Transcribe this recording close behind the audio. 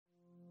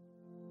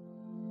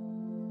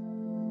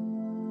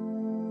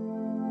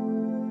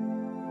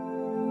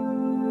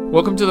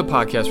Welcome to the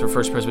podcast for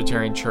First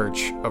Presbyterian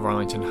Church of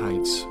Arlington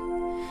Heights.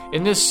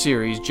 In this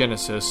series,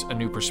 Genesis, A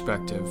New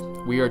Perspective,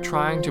 we are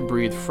trying to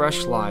breathe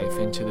fresh life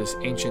into this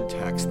ancient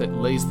text that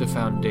lays the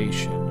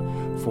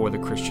foundation for the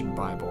Christian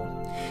Bible.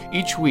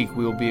 Each week,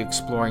 we will be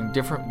exploring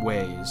different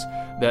ways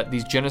that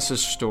these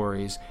Genesis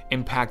stories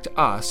impact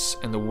us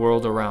and the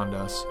world around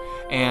us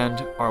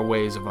and our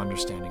ways of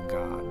understanding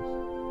God.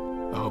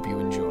 I hope you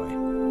enjoy.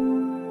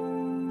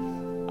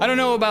 I don't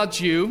know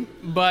about you,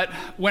 but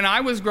when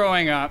I was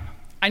growing up,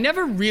 I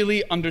never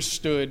really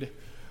understood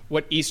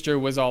what Easter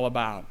was all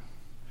about.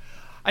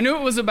 I knew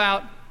it was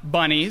about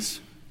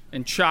bunnies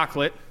and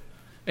chocolate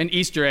and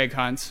Easter egg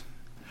hunts,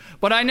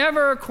 but I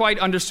never quite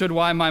understood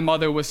why my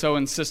mother was so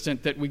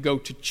insistent that we go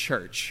to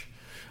church.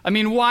 I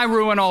mean, why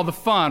ruin all the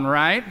fun,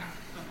 right?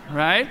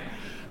 Right?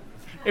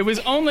 It was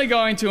only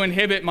going to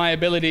inhibit my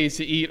ability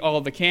to eat all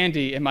the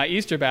candy in my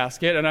Easter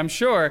basket, and I'm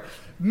sure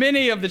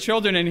many of the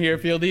children in here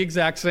feel the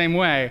exact same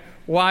way.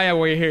 Why are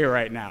we here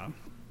right now?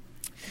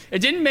 It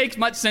didn't make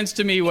much sense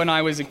to me when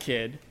I was a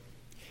kid,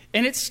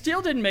 and it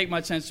still didn't make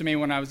much sense to me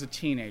when I was a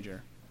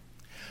teenager.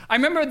 I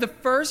remember the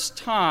first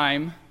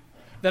time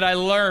that I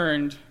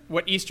learned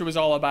what Easter was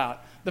all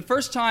about, the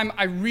first time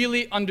I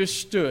really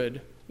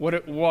understood what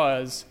it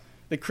was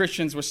that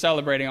Christians were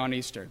celebrating on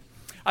Easter.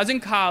 I was in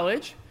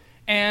college,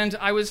 and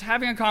I was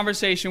having a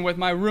conversation with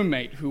my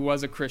roommate who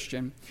was a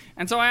Christian.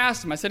 And so I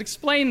asked him, I said,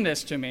 explain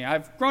this to me.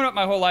 I've grown up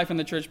my whole life in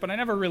the church, but I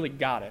never really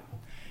got it.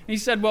 And he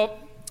said, well,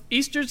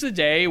 Easter's the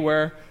day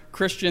where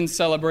Christians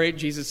celebrate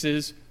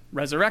Jesus'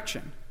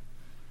 resurrection.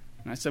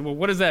 And I said, well,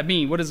 what does that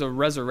mean? What is a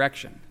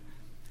resurrection?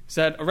 He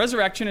said, a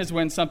resurrection is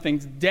when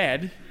something's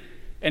dead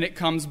and it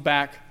comes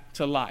back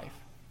to life.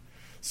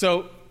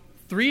 So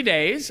 3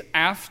 days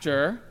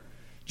after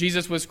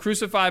Jesus was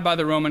crucified by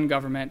the Roman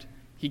government,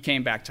 he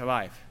came back to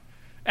life.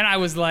 And I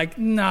was like,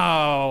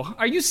 no,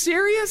 are you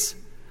serious?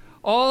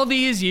 All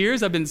these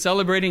years I've been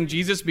celebrating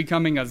Jesus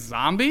becoming a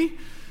zombie?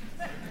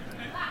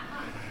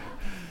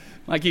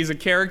 Like he's a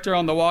character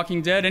on The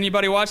Walking Dead.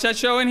 Anybody watch that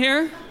show in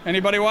here?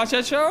 Anybody watch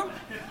that show?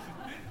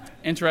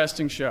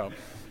 Interesting show.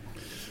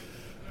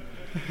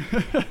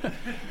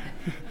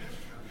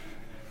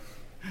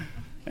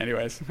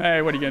 Anyways,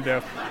 hey, what are you going to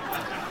do?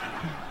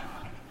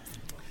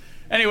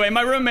 Anyway,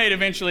 my roommate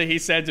eventually, he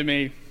said to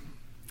me,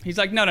 he's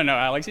like, no,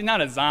 Alex, he's not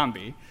a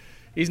zombie.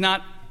 He's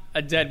not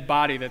a dead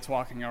body that's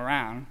walking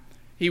around.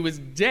 He was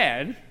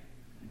dead,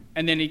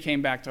 and then he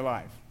came back to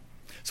life.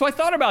 So I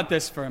thought about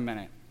this for a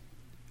minute.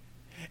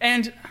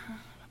 And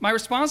my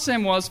response to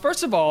him was,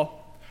 first of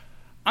all,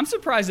 I'm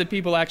surprised that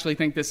people actually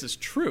think this is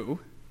true.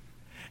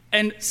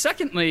 And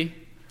secondly,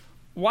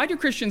 why do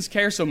Christians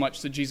care so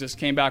much that Jesus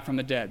came back from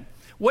the dead?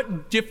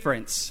 What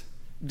difference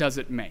does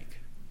it make?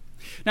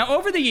 Now,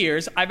 over the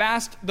years, I've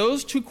asked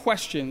those two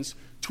questions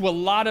to a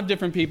lot of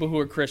different people who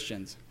are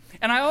Christians.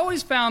 And I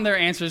always found their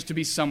answers to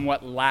be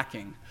somewhat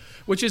lacking,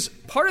 which is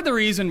part of the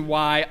reason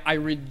why I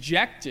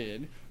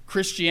rejected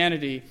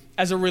Christianity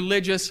as a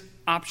religious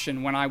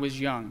option when I was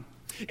young.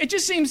 It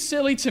just seems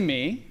silly to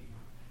me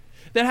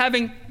that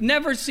having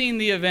never seen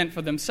the event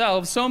for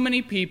themselves, so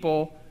many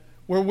people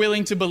were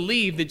willing to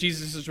believe that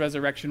Jesus'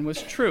 resurrection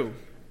was true.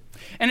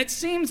 And it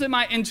seems that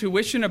my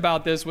intuition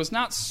about this was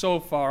not so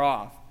far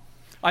off.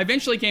 I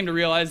eventually came to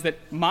realize that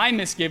my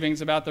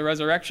misgivings about the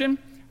resurrection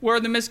were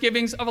the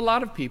misgivings of a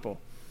lot of people.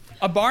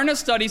 A Barna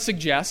study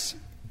suggests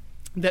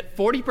that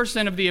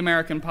 40% of the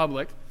American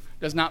public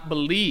does not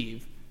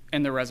believe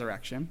in the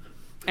resurrection,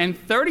 and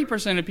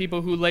 30% of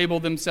people who label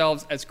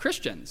themselves as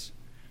Christians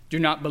do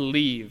not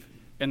believe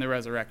in the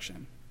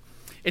resurrection.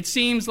 It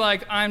seems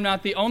like I'm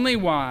not the only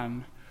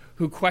one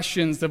who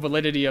questions the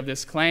validity of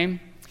this claim,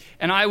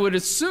 and I would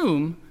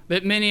assume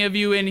that many of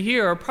you in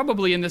here are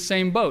probably in the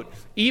same boat,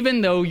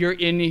 even though you're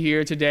in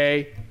here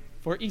today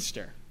for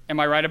Easter. Am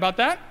I right about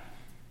that?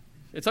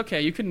 It's okay,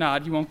 you can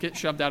nod, you won't get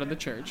shoved out of the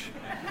church.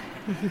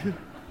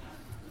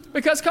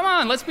 Because come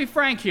on, let's be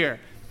frank here.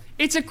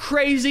 It's a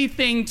crazy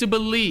thing to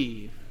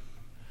believe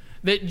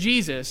that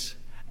Jesus,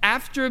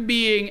 after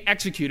being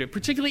executed,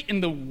 particularly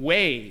in the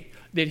way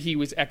that he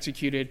was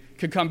executed,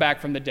 could come back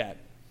from the dead.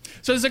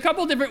 So there's a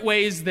couple different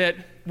ways that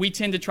we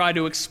tend to try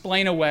to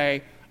explain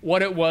away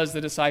what it was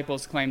the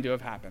disciples claimed to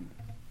have happened.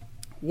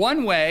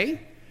 One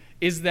way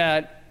is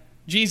that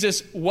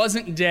Jesus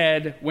wasn't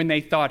dead when they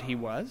thought he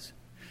was.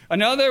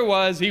 Another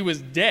was he was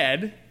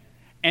dead,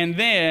 and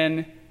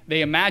then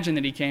they imagined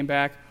that he came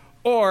back,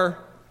 or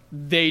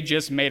they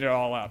just made it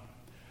all up.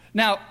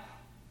 Now,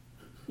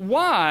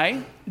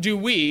 why do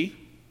we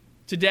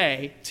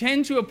today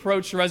tend to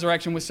approach the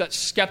resurrection with such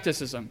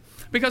skepticism?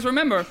 Because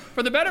remember,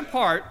 for the better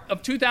part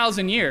of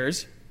 2,000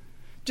 years,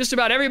 just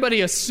about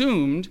everybody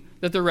assumed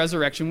that the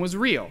resurrection was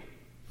real.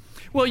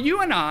 Well, you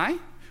and I,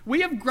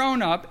 we have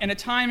grown up in a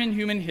time in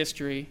human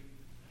history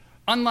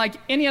unlike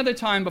any other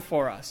time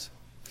before us.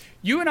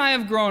 You and I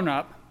have grown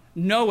up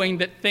knowing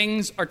that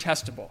things are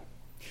testable.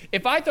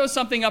 If I throw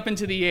something up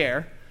into the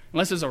air,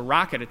 unless there's a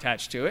rocket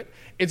attached to it,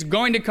 it's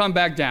going to come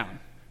back down.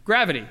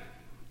 Gravity,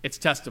 it's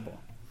testable.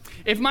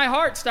 If my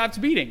heart stops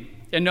beating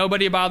and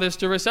nobody bothers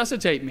to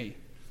resuscitate me,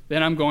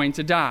 then I'm going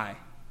to die.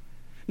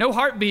 No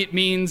heartbeat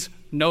means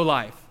no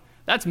life.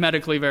 That's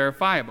medically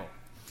verifiable.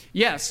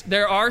 Yes,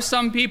 there are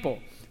some people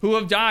who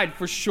have died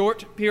for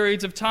short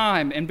periods of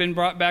time and been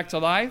brought back to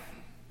life.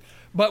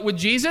 But with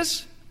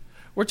Jesus,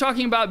 we're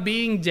talking about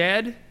being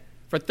dead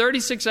for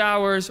 36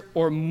 hours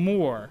or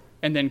more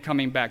and then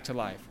coming back to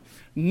life.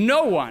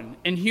 No one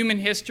in human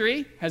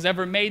history has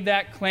ever made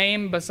that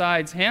claim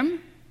besides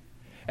him.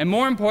 And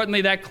more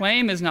importantly, that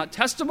claim is not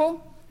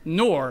testable,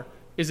 nor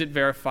is it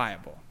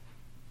verifiable.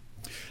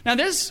 Now,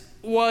 this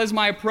was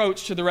my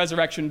approach to the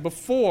resurrection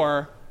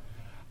before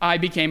I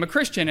became a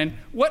Christian. And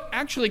what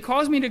actually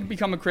caused me to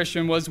become a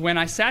Christian was when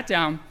I sat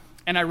down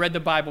and I read the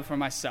Bible for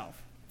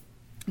myself.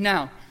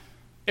 Now,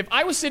 if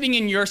I was sitting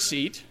in your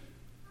seat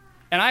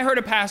and I heard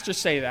a pastor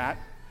say that,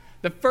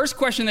 the first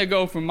question that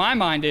goes through my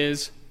mind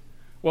is,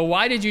 well,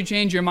 why did you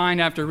change your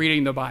mind after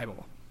reading the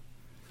Bible?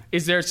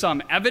 Is there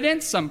some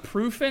evidence, some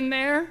proof in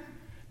there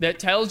that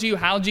tells you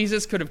how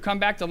Jesus could have come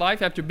back to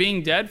life after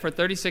being dead for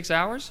 36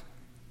 hours?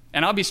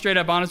 And I'll be straight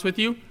up honest with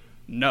you,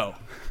 no.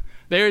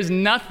 There is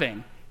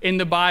nothing in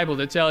the Bible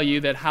to tell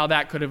you that how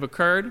that could have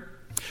occurred.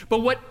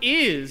 But what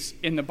is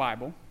in the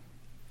Bible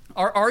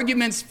are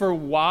arguments for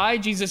why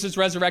Jesus'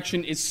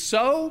 resurrection is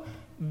so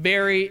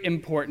very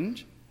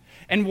important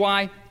and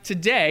why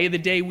today, the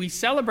day we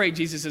celebrate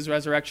Jesus'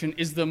 resurrection,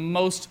 is the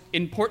most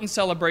important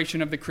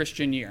celebration of the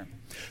Christian year.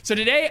 So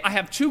today, I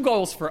have two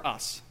goals for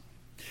us.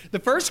 The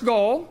first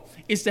goal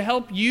is to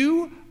help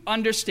you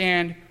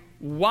understand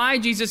why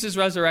Jesus'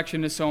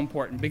 resurrection is so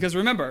important. Because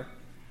remember,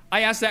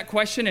 I asked that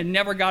question and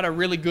never got a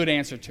really good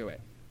answer to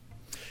it.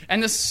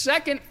 And the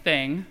second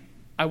thing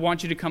I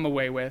want you to come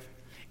away with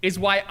is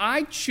why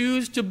I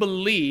choose to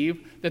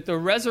believe that the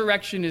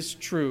resurrection is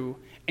true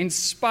in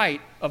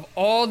spite of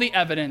all the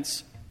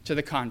evidence to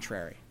the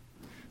contrary.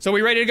 So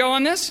we ready to go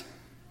on this?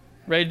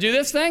 Ready to do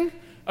this thing?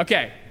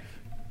 Okay.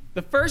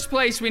 The first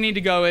place we need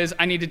to go is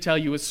I need to tell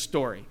you a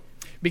story.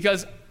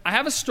 Because I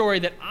have a story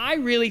that I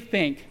really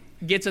think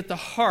gets at the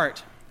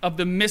heart of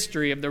the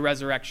mystery of the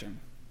resurrection.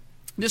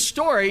 This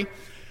story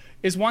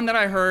is one that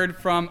I heard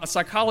from a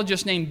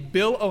psychologist named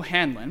Bill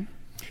O'Hanlon,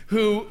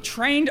 who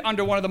trained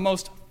under one of the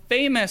most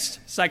famous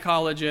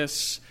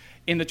psychologists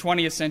in the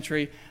 20th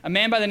century, a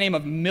man by the name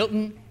of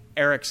Milton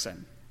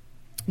Erickson.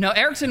 Now,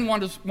 Erickson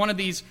was one of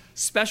these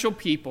special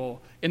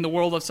people in the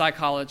world of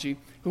psychology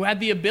who had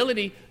the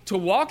ability to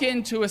walk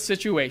into a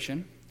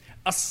situation,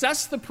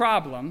 assess the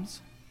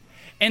problems,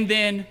 and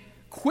then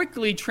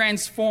quickly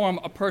transform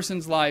a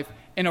person's life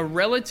in a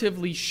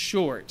relatively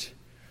short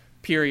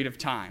period of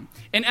time.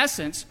 In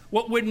essence,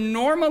 what would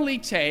normally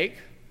take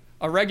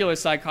a regular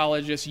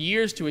psychologist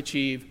years to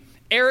achieve,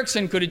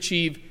 Erickson could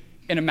achieve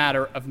in a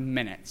matter of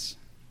minutes.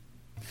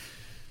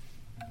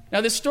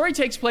 Now, this story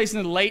takes place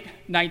in the late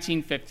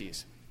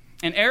 1950s.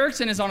 And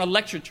Erickson is on a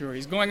lecture tour.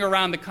 He's going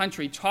around the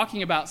country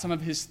talking about some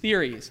of his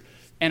theories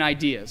and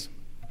ideas.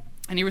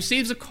 And he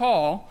receives a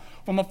call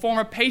from a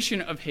former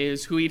patient of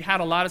his who he'd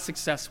had a lot of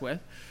success with.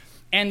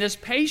 And this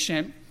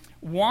patient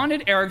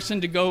wanted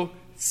Erickson to go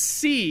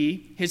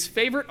see his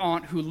favorite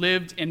aunt who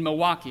lived in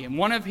Milwaukee. And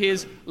one of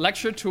his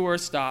lecture tour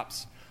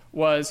stops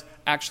was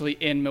actually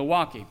in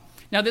Milwaukee.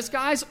 Now, this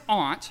guy's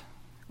aunt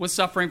was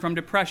suffering from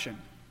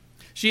depression.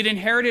 She had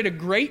inherited a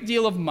great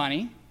deal of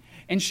money,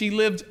 and she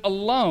lived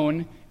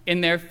alone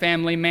in their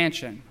family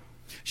mansion.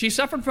 She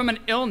suffered from an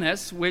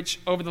illness which,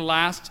 over the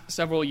last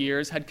several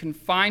years, had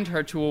confined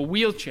her to a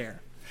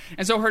wheelchair.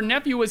 And so her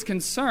nephew was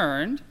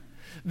concerned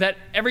that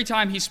every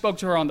time he spoke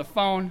to her on the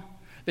phone,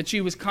 that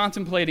she was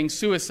contemplating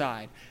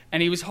suicide,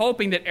 and he was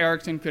hoping that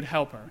Erickson could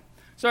help her.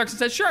 So Erickson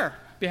said, sure,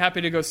 be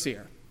happy to go see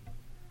her.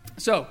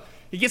 So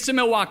he gets to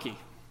Milwaukee,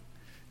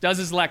 does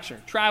his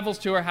lecture, travels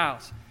to her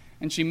house,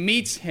 and she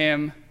meets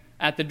him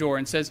at the door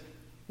and says,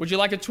 would you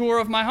like a tour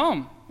of my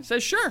home? He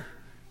says, sure,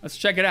 let's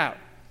check it out.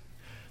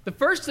 The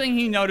first thing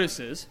he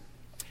notices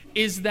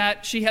is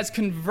that she has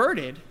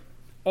converted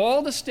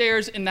all the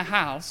stairs in the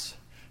house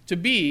to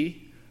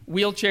be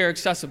wheelchair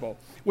accessible,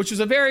 which was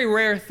a very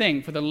rare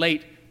thing for the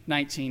late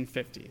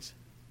 1950s.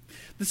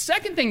 The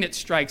second thing that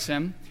strikes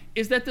him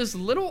is that this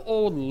little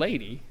old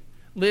lady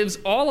lives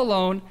all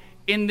alone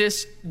in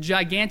this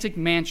gigantic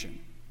mansion.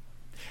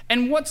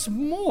 And what's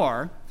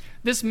more,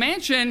 this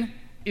mansion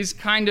is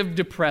kind of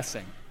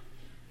depressing.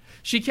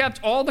 She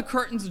kept all the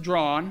curtains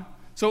drawn,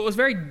 so it was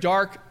very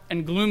dark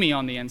and gloomy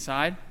on the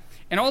inside,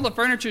 and all the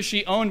furniture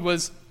she owned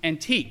was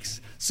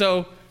antiques.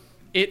 So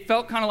it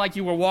felt kind of like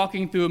you were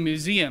walking through a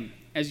museum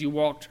as you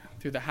walked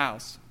through the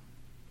house.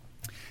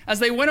 As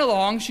they went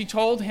along, she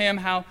told him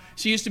how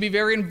she used to be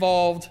very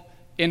involved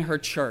in her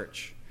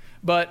church.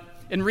 But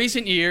in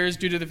recent years,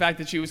 due to the fact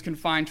that she was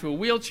confined to a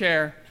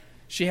wheelchair,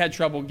 she had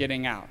trouble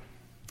getting out.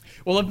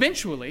 Well,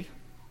 eventually,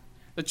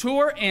 the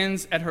tour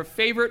ends at her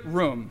favorite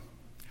room,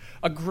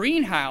 a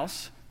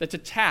greenhouse that's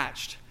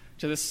attached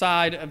to the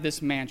side of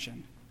this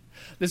mansion.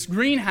 This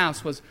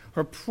greenhouse was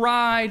her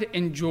pride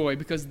and joy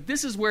because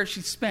this is where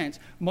she spent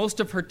most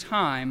of her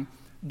time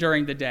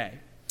during the day.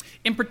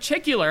 In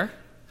particular,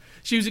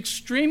 She was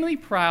extremely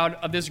proud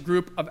of this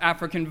group of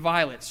African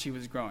violets she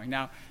was growing.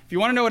 Now, if you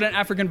want to know what an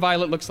African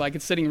violet looks like,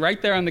 it's sitting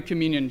right there on the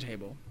communion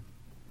table.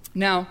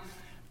 Now,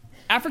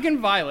 African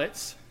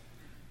violets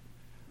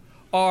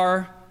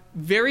are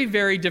very,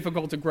 very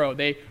difficult to grow.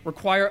 They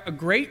require a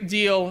great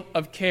deal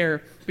of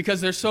care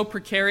because they're so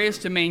precarious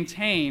to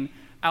maintain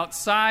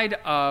outside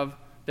of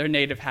their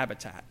native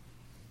habitat.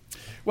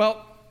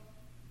 Well,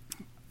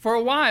 for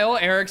a while,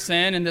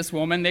 Erickson and this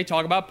woman, they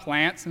talk about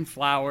plants and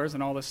flowers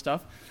and all this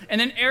stuff. And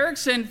then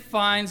Erickson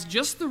finds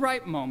just the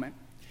right moment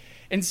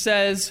and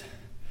says,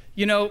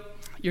 you know,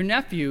 your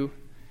nephew,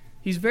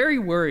 he's very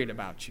worried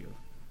about you.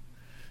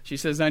 She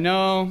says, I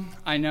know.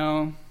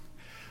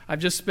 I've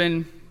just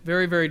been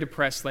very, very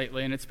depressed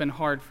lately, and it's been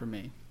hard for me.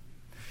 And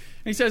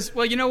he says,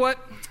 well, you know what?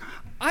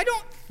 I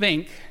don't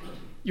think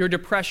your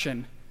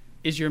depression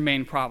is your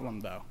main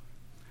problem, though.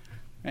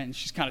 And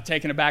she's kind of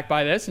taken aback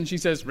by this, and she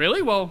says,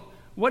 really? Well,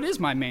 what is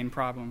my main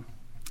problem?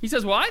 He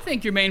says, well, I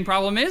think your main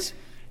problem is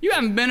you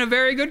haven't been a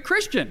very good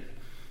Christian.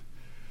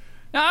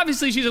 Now,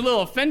 obviously, she's a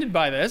little offended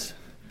by this,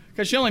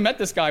 because she only met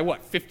this guy,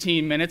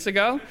 15 minutes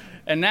ago?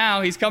 And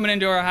now he's coming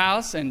into her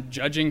house and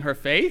judging her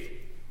faith.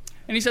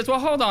 And he says, well,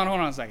 hold on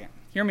a second.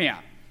 Hear me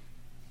out.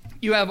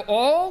 You have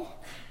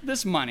all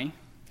this money,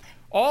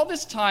 all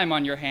this time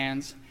on your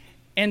hands,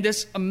 and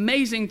this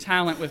amazing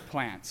talent with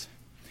plants.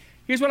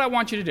 Here's what I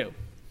want you to do.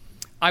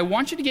 I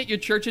want you to get your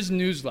church's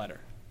newsletter.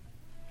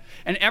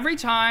 And every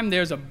time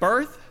there's a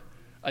birth,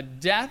 a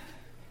death,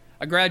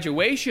 a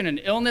graduation, an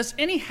illness,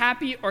 any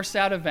happy or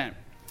sad event,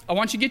 I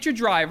want you to get your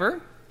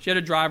driver. She had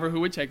a driver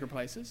who would take her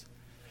places.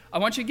 I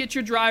want you to get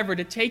your driver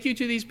to take you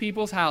to these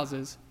people's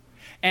houses,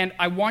 and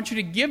I want you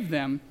to give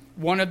them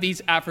one of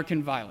these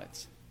African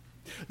violets.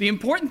 The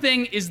important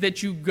thing is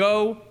that you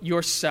go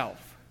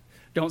yourself.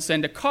 Don't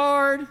send a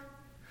card.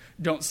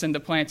 Don't send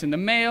the plants in the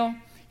mail.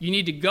 You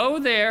need to go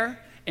there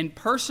and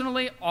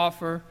personally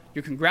offer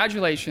your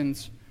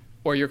congratulations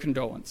or your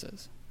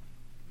condolences.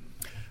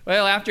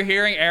 Well, after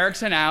hearing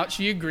Erickson out,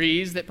 she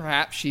agrees that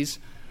perhaps she's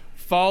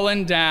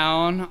fallen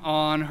down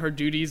on her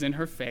duties in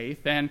her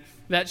faith and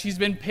that she's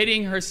been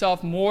pitying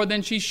herself more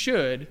than she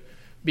should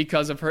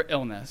because of her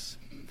illness.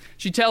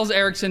 She tells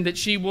Erickson that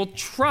she will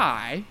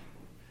try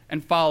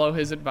and follow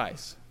his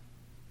advice.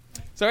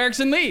 So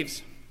Erickson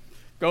leaves,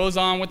 goes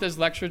on with his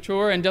lecture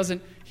tour, and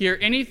doesn't hear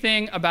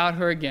anything about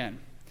her again.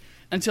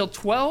 Until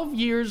 12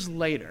 years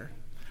later,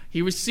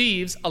 he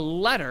receives a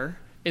letter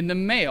in the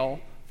mail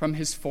from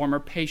his former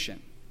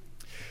patient.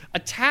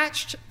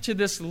 Attached to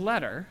this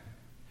letter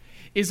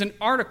is an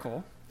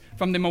article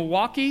from the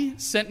Milwaukee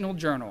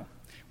Sentinel-Journal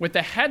with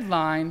a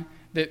headline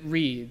that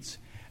reads,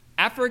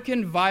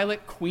 African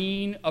Violet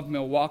Queen of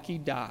Milwaukee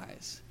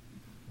dies,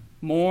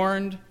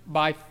 mourned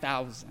by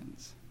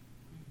thousands.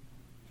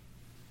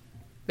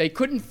 They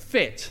couldn't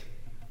fit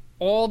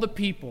all the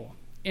people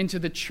into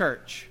the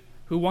church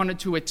who wanted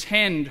to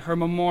attend her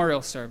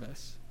memorial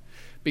service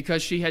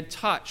because she had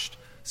touched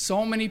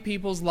so many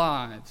people's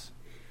lives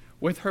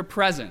with her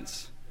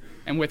presence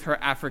and with her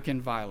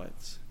African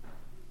violets.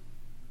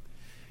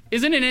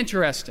 Isn't it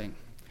interesting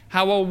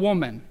how a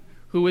woman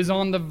who is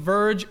on the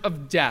verge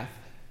of death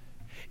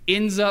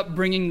ends up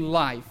bringing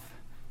life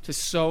to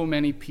so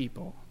many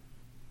people?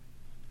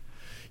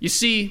 You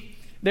see,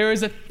 there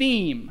is a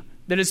theme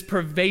that is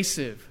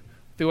pervasive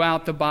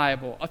throughout the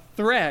Bible, a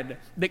thread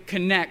that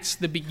connects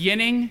the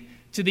beginning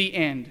to the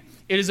end.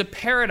 It is a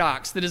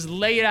paradox that is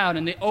laid out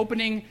in the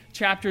opening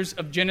chapters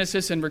of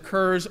Genesis and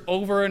recurs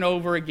over and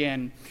over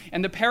again.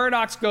 And the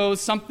paradox goes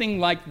something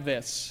like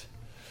this.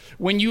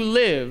 When you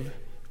live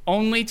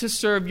only to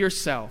serve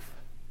yourself,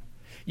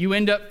 you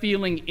end up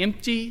feeling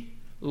empty,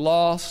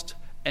 lost,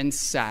 and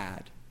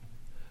sad.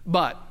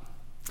 But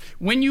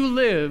when you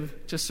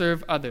live to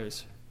serve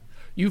others,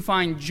 you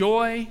find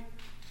joy,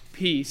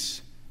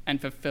 peace,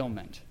 and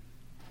fulfillment.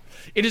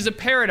 It is a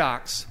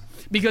paradox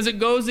because it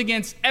goes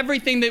against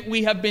everything that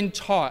we have been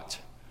taught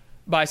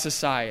by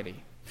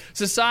society.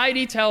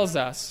 Society tells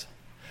us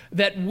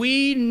that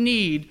we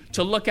need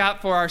to look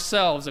out for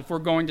ourselves if we're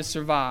going to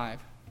survive,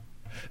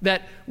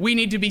 that we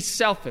need to be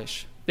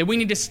selfish, that we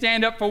need to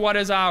stand up for what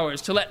is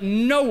ours, to let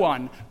no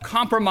one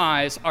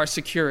compromise our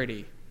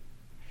security.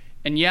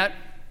 And yet,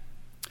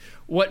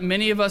 what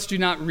many of us do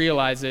not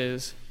realize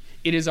is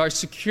it is our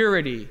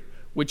security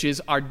which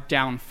is our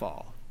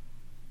downfall.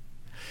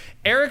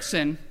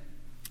 Erickson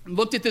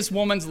looked at this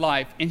woman's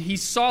life, and he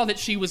saw that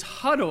she was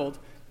huddled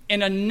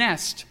in a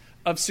nest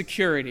of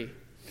security.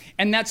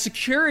 And that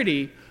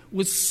security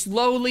was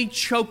slowly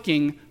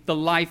choking the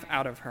life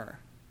out of her.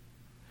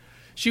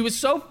 She was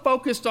so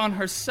focused on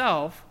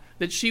herself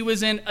that she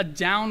was in a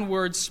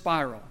downward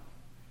spiral.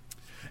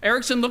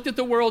 Erickson looked at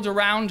the world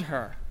around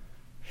her,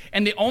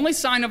 and the only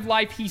sign of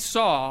life he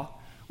saw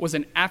was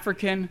an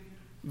African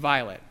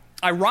violet.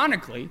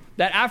 Ironically,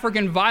 that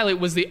African violet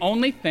was the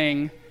only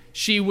thing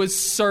she was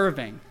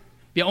serving,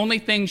 the only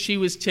thing she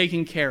was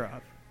taking care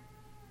of.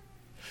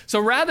 So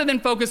rather than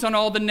focus on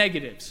all the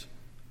negatives,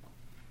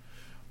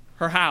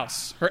 her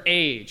house, her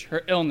age,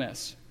 her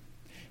illness,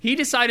 he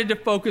decided to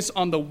focus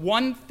on the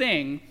one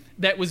thing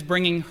that was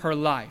bringing her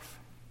life.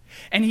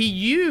 And he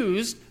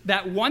used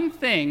that one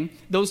thing,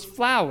 those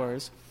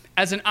flowers,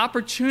 as an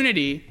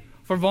opportunity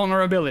for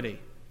vulnerability.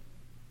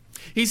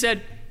 He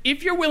said,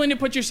 if you're willing to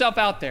put yourself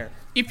out there,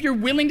 if you're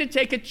willing to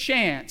take a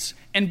chance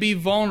and be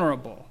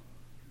vulnerable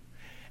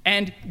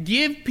and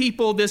give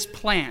people this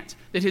plant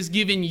that has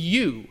given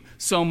you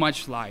so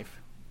much life,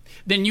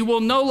 then you will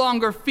no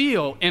longer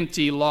feel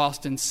empty,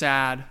 lost, and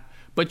sad,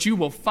 but you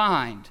will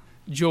find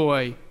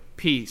joy,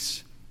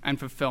 peace, and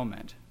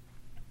fulfillment.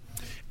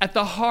 At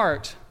the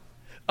heart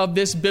of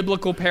this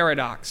biblical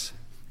paradox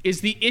is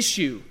the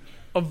issue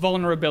of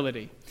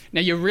vulnerability.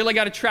 Now, you really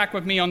got to track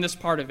with me on this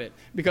part of it,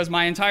 because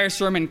my entire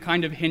sermon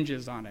kind of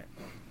hinges on it.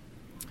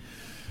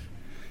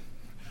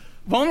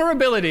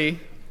 Vulnerability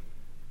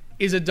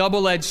is a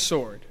double-edged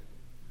sword.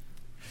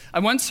 I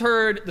once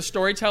heard the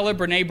storyteller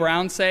Brené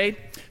Brown say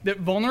that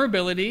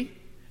vulnerability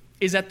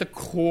is at the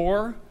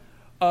core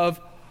of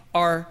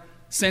our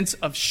sense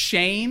of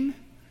shame,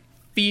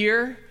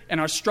 fear, and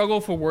our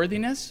struggle for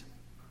worthiness.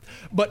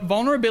 But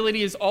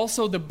vulnerability is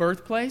also the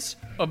birthplace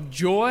of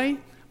joy,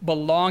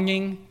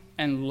 belonging,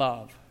 and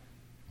love.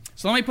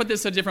 So let me put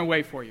this a different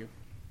way for you.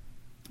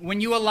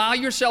 When you allow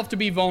yourself to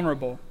be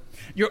vulnerable,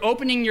 you're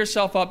opening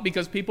yourself up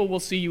because people will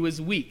see you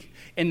as weak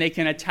and they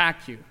can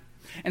attack you.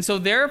 And so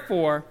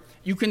therefore,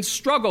 you can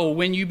struggle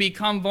when you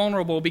become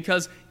vulnerable,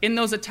 because in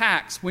those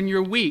attacks, when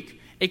you're weak,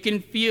 it can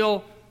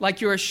feel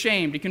like you're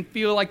ashamed. It can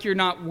feel like you're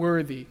not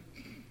worthy.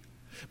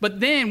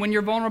 But then when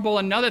you're vulnerable,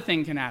 another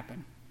thing can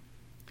happen.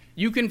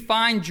 You can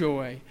find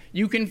joy.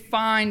 You can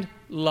find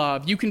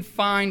love. You can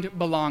find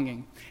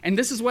belonging. And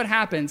this is what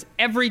happens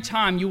every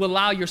time you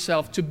allow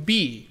yourself to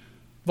be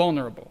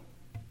vulnerable.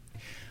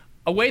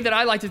 A way that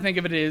I like to think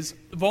of it is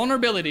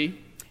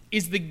vulnerability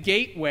is the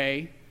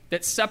gateway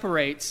that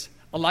separates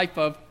a life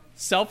of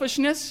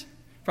selfishness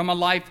from a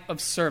life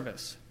of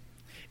service.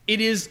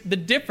 It is the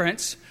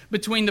difference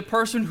between the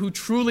person who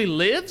truly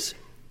lives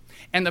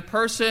and the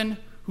person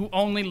who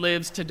only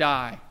lives to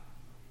die.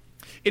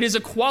 It is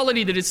a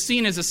quality that is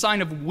seen as a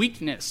sign of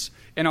weakness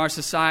in our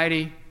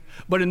society,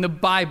 but in the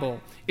Bible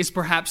is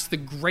perhaps the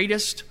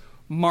greatest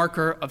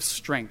marker of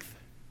strength.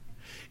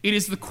 It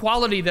is the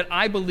quality that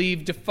I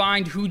believe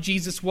defined who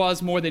Jesus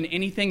was more than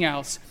anything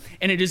else,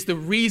 and it is the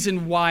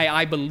reason why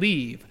I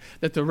believe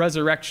that the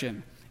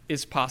resurrection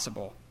is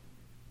possible.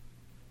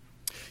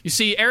 You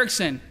see,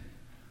 Erickson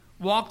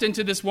walked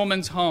into this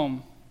woman's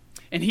home,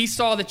 and he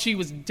saw that she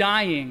was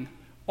dying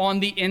on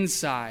the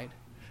inside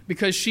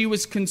because she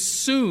was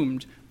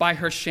consumed by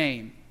her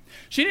shame.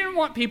 She didn't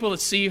want people to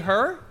see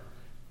her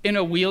in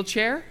a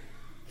wheelchair.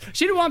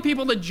 She didn't want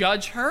people to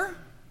judge her,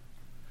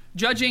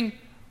 judging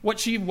what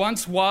she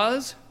once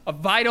was, a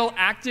vital,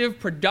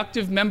 active,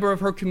 productive member of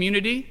her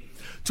community,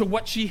 to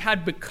what she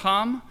had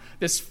become,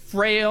 this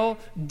frail,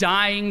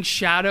 dying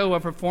shadow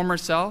of her former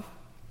self.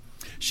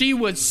 She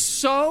was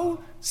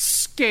so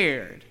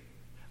scared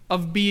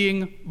of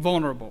being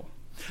vulnerable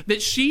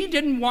that she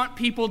didn't want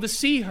people to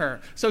see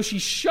her. So she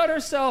shut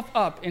herself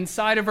up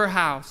inside of her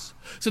house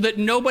so that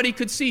nobody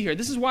could see her.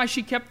 This is why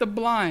she kept the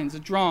blinds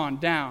drawn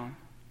down.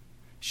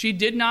 She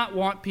did not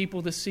want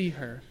people to see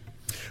her.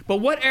 But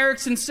what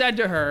Erickson said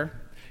to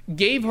her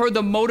gave her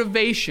the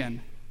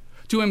motivation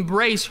to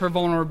embrace her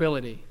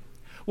vulnerability.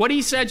 What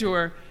he said to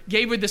her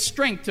gave her the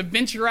strength to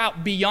venture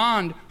out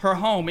beyond her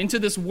home into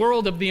this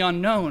world of the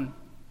unknown.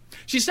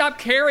 She stopped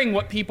caring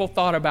what people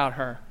thought about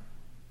her.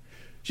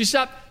 She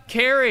stopped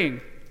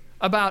caring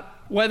about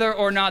whether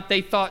or not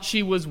they thought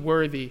she was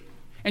worthy.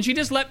 And she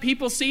just let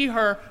people see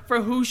her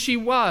for who she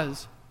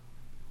was.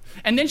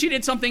 And then she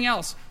did something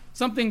else,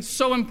 something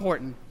so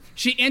important.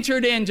 She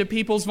entered into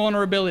people's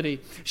vulnerability.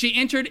 She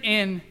entered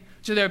into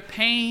their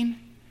pain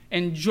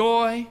and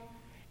joy,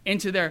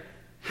 into their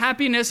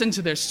happiness,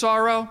 into their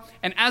sorrow.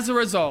 And as a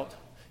result,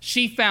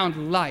 she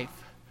found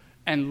life,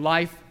 and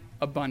life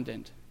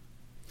abundant.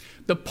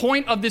 The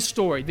point of this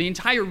story, the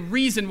entire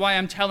reason why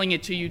I'm telling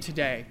it to you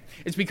today,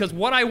 is because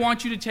what I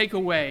want you to take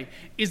away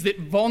is that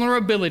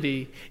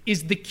vulnerability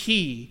is the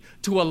key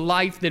to a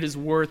life that is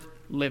worth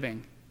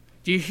living.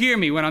 Do you hear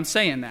me when I'm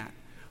saying that?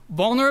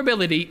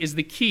 Vulnerability is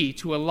the key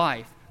to a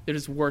life that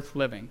is worth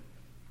living.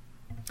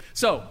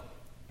 So,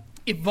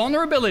 if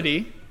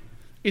vulnerability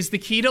is the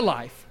key to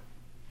life,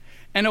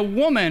 and a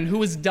woman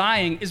who is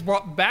dying is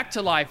brought back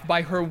to life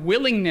by her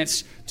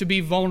willingness to be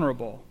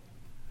vulnerable,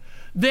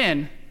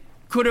 then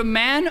could a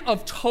man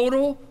of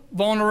total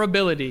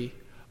vulnerability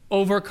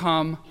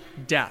overcome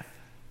death?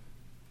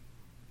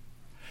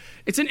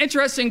 It's an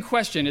interesting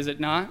question, is it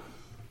not?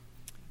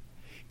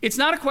 It's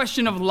not a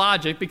question of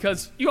logic,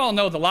 because you all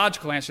know the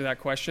logical answer to that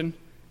question.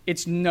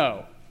 It's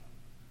no.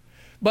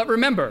 But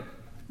remember,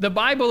 the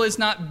Bible is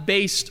not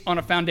based on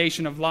a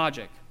foundation of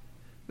logic.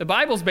 The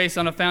Bible is based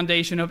on a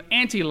foundation of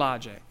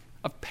anti-logic,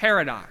 of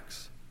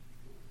paradox.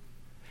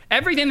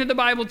 Everything that the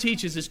Bible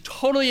teaches is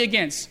totally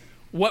against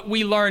what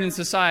we learn in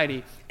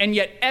society. And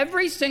yet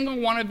every single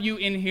one of you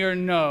in here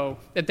know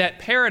that that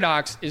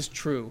paradox is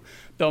true.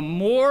 The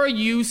more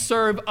you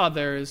serve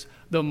others,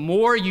 the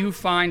more you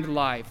find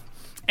life.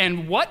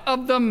 And what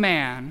of the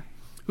man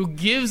who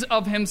gives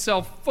of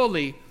himself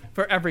fully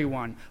for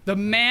everyone, the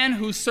man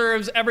who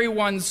serves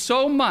everyone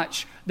so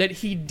much that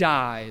he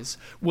dies,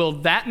 will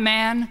that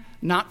man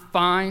not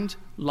find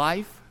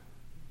life?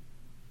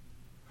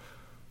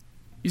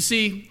 You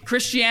see,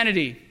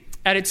 Christianity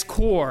at its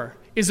core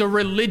is a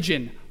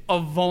religion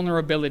of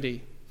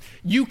vulnerability.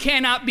 You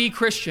cannot be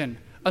Christian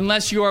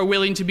unless you are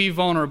willing to be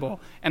vulnerable.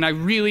 And I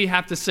really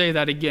have to say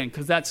that again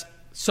because that's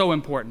so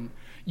important.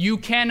 You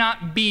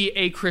cannot be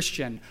a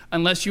Christian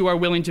unless you are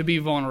willing to be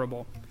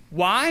vulnerable.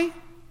 Why?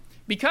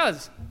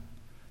 Because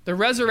the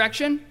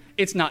resurrection,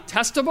 it's not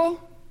testable,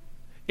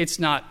 it's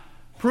not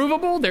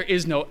provable, there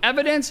is no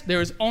evidence,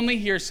 there is only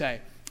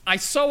hearsay. I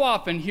so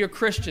often hear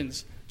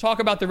Christians talk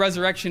about the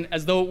resurrection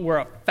as though it were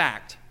a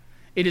fact.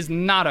 It is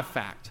not a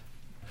fact.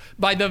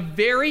 By the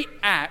very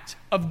act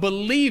of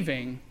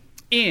believing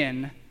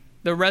in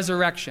the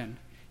resurrection,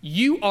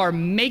 you are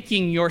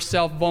making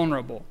yourself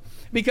vulnerable.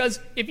 Because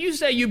if you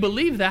say you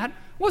believe that,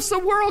 what's the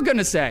world going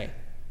to say?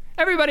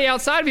 Everybody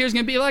outside of here is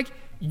going to be like,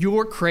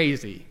 you're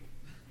crazy.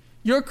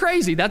 You're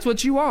crazy. That's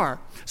what you are.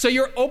 So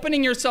you're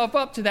opening yourself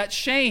up to that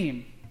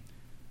shame,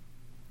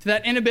 to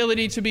that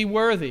inability to be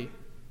worthy.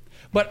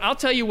 But I'll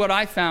tell you what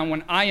I found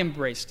when I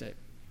embraced it.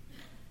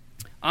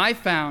 I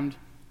found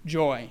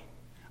joy.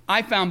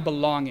 I found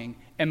belonging.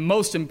 And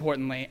most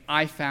importantly,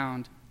 I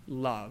found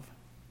love.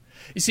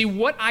 You see,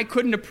 what I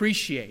couldn't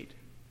appreciate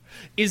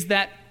is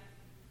that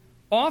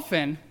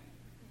often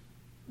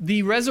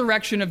the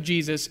resurrection of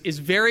Jesus is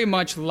very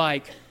much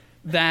like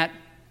that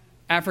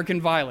African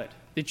violet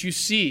that you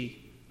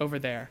see over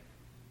there.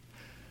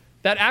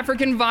 That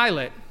African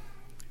violet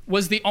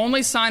was the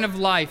only sign of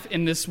life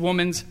in this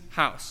woman's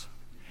house.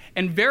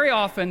 And very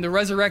often, the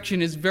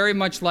resurrection is very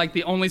much like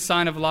the only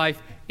sign of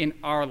life in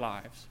our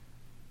lives.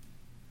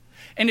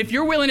 And if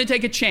you're willing to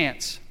take a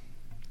chance,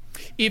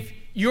 if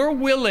you're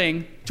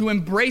willing to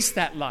embrace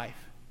that life,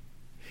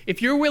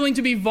 if you're willing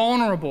to be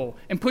vulnerable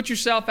and put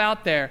yourself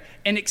out there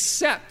and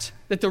accept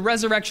that the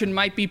resurrection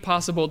might be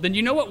possible, then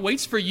you know what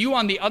waits for you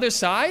on the other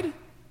side?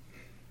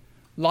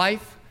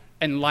 Life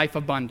and life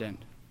abundant.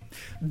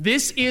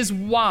 This is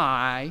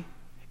why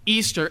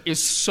Easter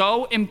is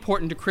so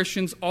important to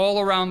Christians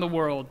all around the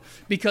world,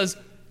 because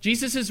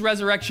Jesus'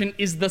 resurrection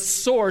is the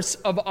source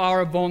of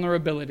our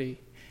vulnerability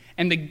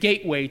and the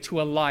gateway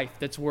to a life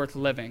that's worth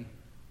living.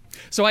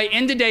 So I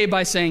end today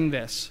by saying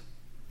this.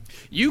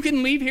 You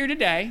can leave here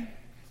today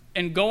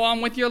and go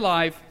on with your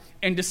life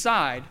and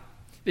decide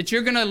that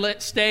you're going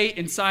to stay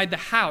inside the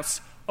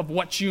house of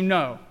what you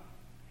know,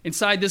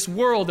 inside this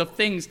world of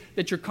things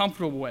that you're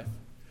comfortable with.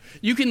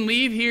 You can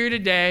leave here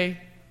today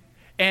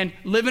and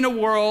live in a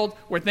world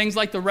where things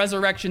like the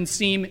resurrection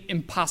seem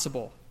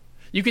impossible.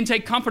 You can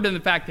take comfort in the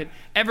fact that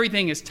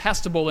everything is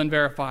testable and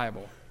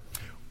verifiable.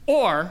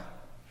 Or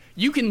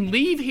you can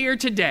leave here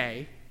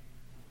today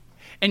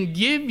and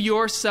give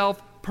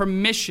yourself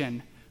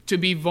permission to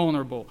be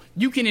vulnerable.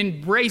 You can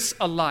embrace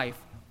a life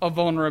of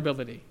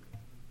vulnerability.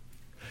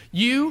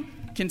 You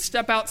can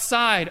step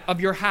outside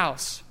of your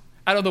house,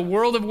 out of the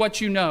world of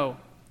what you know,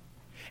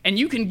 and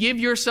you can give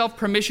yourself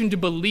permission to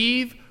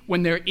believe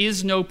when there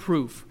is no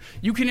proof.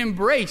 You can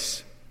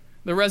embrace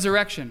the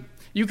resurrection.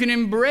 You can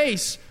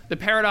embrace the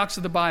paradox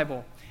of the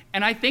Bible.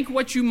 And I think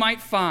what you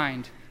might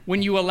find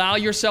when you allow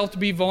yourself to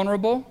be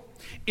vulnerable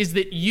is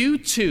that you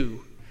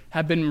too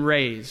have been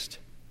raised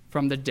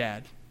from the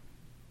dead.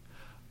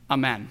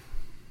 Amen.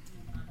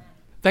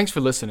 Thanks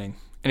for listening.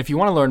 And if you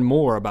want to learn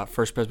more about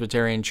First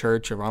Presbyterian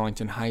Church of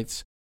Arlington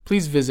Heights,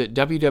 please visit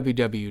www.fpcah.org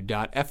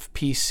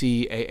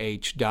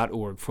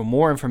for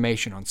more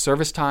information on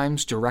service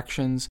times,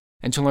 directions,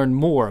 and to learn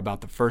more about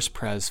the First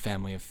Pres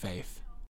family of faith.